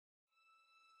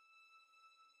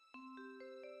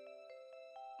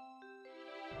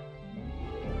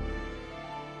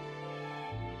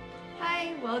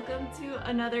welcome to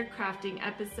another crafting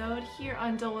episode here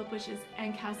on Dole Whip Wishes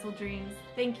and Castle Dreams.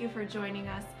 Thank you for joining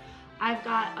us. I've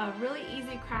got a really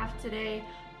easy craft today,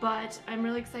 but I'm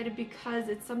really excited because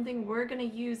it's something we're going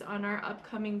to use on our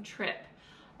upcoming trip.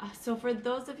 So for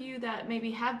those of you that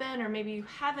maybe have been or maybe you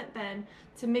haven't been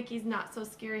to Mickey's Not So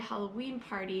Scary Halloween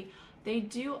Party, they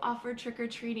do offer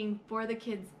trick-or-treating for the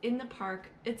kids in the park.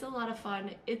 It's a lot of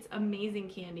fun. It's amazing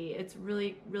candy. It's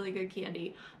really, really good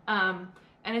candy.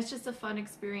 And it's just a fun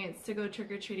experience to go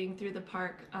trick-or-treating through the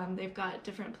park. They've got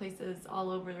different places all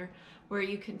over where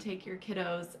you can take your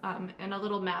kiddos and a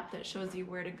little map that shows you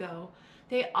where to go.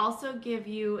 They also give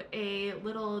you a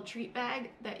little treat bag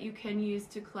that you can use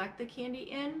to collect the candy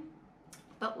in.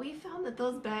 But we found that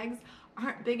those bags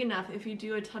aren't big enough if you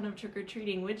do a ton of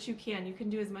trick-or-treating, which you can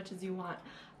do as much as you want.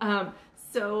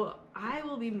 So I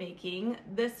will be making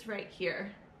this right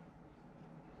here.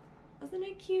 Isn't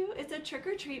it cute? It's a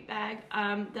trick-or-treat bag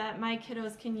that my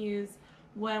kiddos can use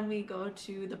when we go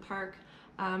to the park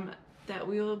that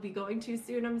we will be going to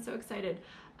soon. I'm so excited.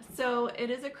 So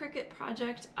it is a Cricut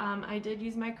project. I did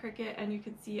use my Cricut, and you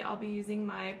can see I'll be using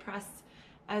my press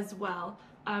as well.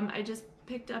 I just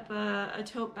picked up a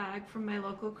tote bag from my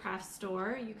local craft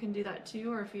store. You can do that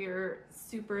too, or if you're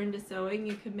super into sewing,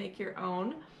 you can make your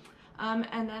own.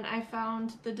 And then I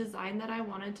found the design that I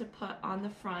wanted to put on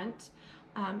the front.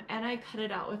 And I cut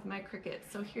it out with my Cricut.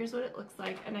 So here's what it looks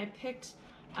like. And I picked,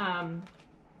 I'll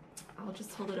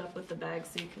just hold it up with the bag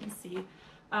so you can see.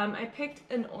 I picked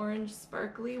an orange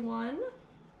sparkly one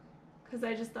because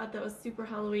I just thought that was super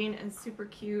Halloween and super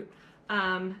cute.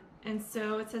 And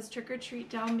so it says trick or treat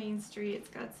down Main Street. It's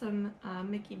got some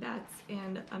Mickey bats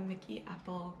and a Mickey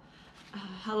apple,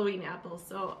 Halloween apple.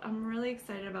 So I'm really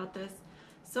excited about this.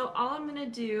 So all I'm gonna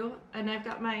do, and I've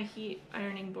got my heat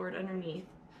ironing board underneath,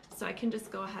 so I can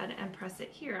just go ahead and press it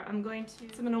here. I'm going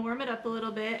to warm it up a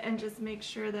little bit and just make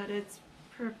sure that it's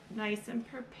nice and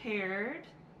prepared.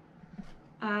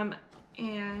 And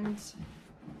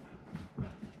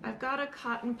I've got a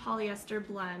cotton polyester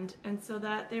blend, and so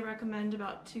that they recommend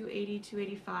about 280,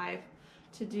 285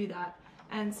 to do that.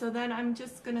 And so then I'm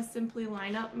just gonna simply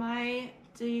line up my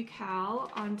decal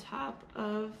on top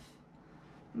of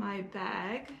my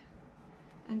bag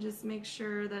and just make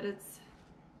sure that it's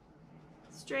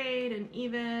straight and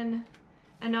even.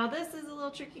 And now this is a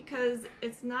little tricky because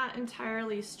it's not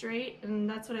entirely straight, and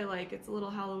that's what I like. It's a little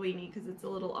Halloweeny because it's a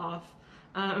little off.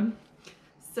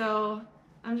 So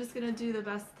I'm just gonna do the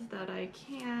best that I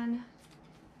can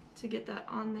to get that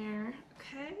on there.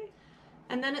 Okay.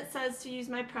 And then it says to use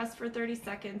my press for 30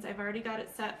 seconds. I've already got it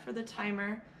set for the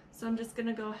timer, so I'm just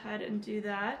gonna go ahead and do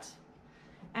that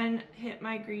and hit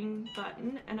my green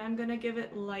button, and I'm gonna give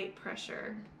it light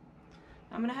pressure.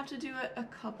 I'm gonna have to do it a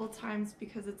couple times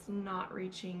because it's not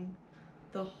reaching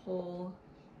the whole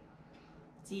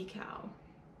decal.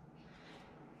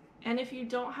 And if you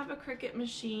don't have a Cricut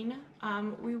machine,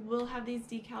 we will have these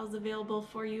decals available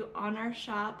for you on our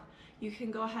shop. You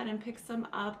can go ahead and pick some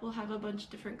up. We'll have a bunch of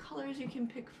different colors you can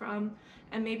pick from,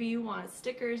 and maybe you want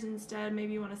stickers instead.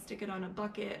 Maybe you want to stick it on a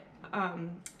bucket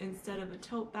instead of a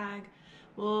tote bag.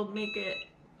 We'll make it,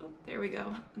 oh, there we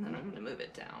go, and then I'm gonna move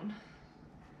it down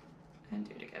and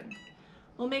do it again.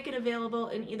 We'll make it available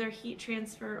in either heat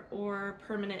transfer or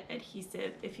permanent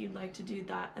adhesive. If you'd like to do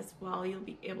that as well, you'll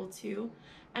be able to.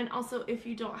 And also, if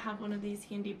you don't have one of these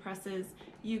handy presses,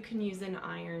 you can use an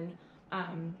iron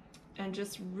and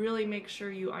just really make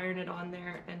sure you iron it on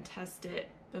there and test it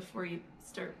before you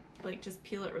start. Like, just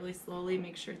peel it really slowly,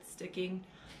 make sure it's sticking.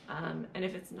 And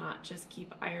if it's not, just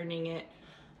keep ironing it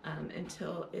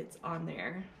until it's on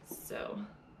there. So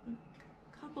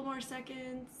a couple more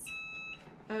seconds.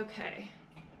 Okay.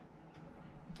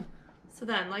 So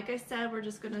then, like I said, we're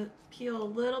just gonna peel a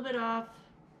little bit off,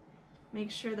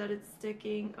 make sure that it's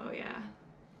sticking. Oh yeah.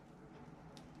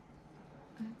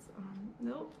 That's on.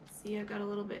 Nope. See, I've got a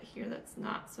little bit here that's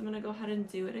not. So I'm gonna go ahead and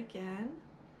do it again.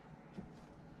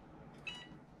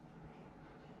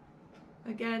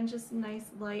 Again, just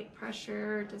nice light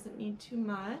pressure. Doesn't need too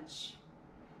much.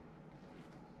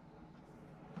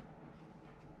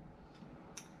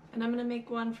 And I'm gonna make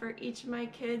one for each of my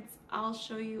kids. I'll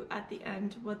show you at the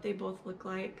end what they both look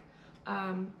like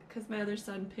because my other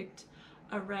son picked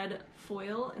a red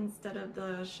foil instead of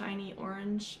the shiny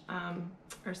orange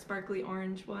or sparkly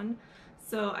orange one.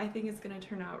 So I think it's gonna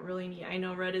turn out really neat. I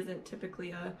know red isn't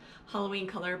typically a Halloween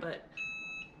color, but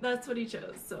that's what he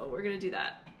chose. So we're gonna do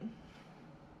that.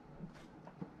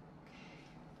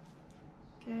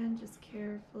 Again, just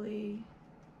carefully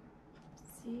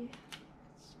see.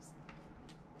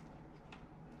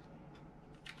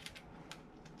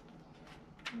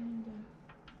 And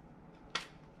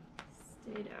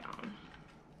stay down.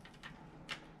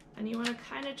 And you want to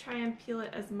kind of try and peel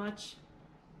it as much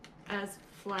as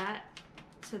flat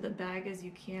to the bag as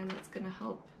you can. That's going to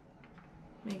help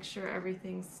make sure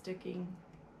everything's sticking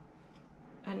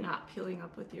and not peeling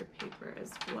up with your paper as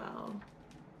well.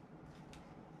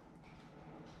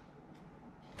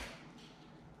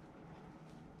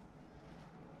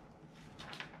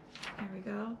 There we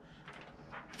go.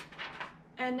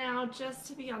 And now, just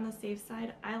to be on the safe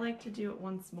side, I like to do it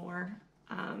once more.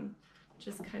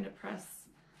 Just kind of press,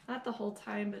 not the whole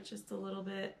time, but just a little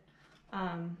bit,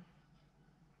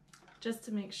 just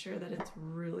to make sure that it's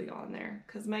really on there.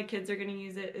 Because my kids are going to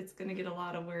use it, it's going to get a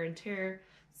lot of wear and tear.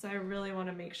 So I really want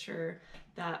to make sure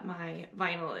that my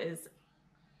vinyl is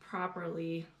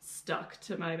properly stuck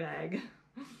to my bag.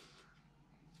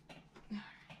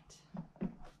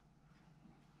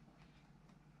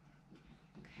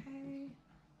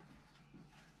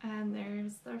 And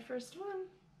there's our first one.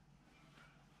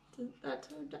 That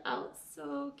turned out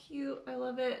so cute. I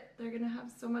love it. They're gonna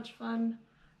have so much fun.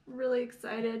 Really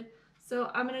excited. So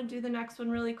I'm gonna do the next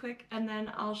one really quick and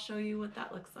then I'll show you what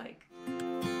that looks like.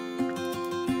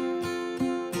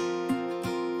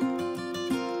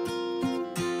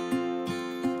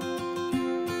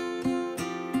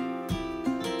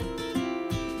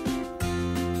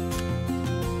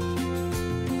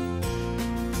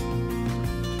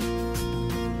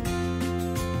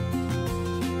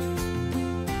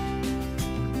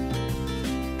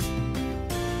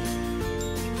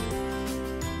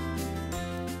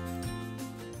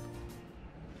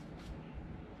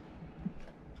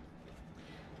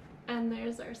 And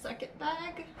there's our second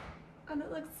bag, and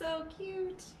it looks so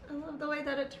cute. I love the way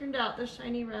that it turned out, the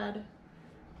shiny red.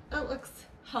 It looks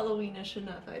Halloweenish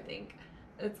enough, I think.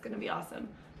 It's gonna be awesome.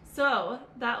 So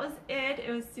that was it.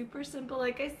 It was super simple,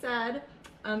 like I said.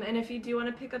 And if you do want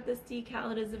to pick up this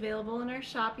decal, it is available in our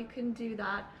shop. You can do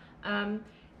that.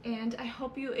 And I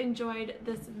hope you enjoyed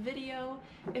this video.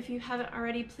 If you haven't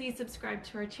already, please subscribe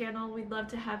to our channel. We'd love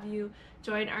to have you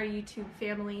join our YouTube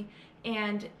family,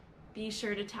 and be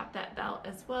sure to tap that bell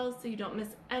as well so you don't miss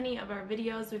any of our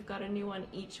videos. We've got a new one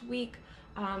each week.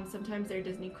 Sometimes they're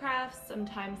Disney crafts,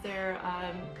 sometimes they're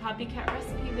copycat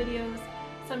recipe videos,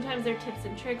 sometimes they're tips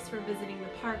and tricks for visiting the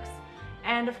parks.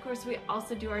 And of course, we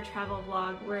also do our travel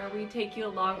vlog where we take you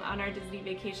along on our Disney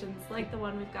vacations like the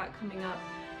one we've got coming up.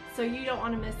 So you don't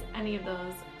want to miss any of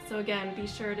those. So again, be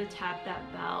sure to tap that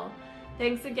bell.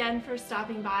 Thanks again for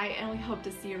stopping by, and we hope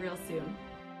to see you real soon.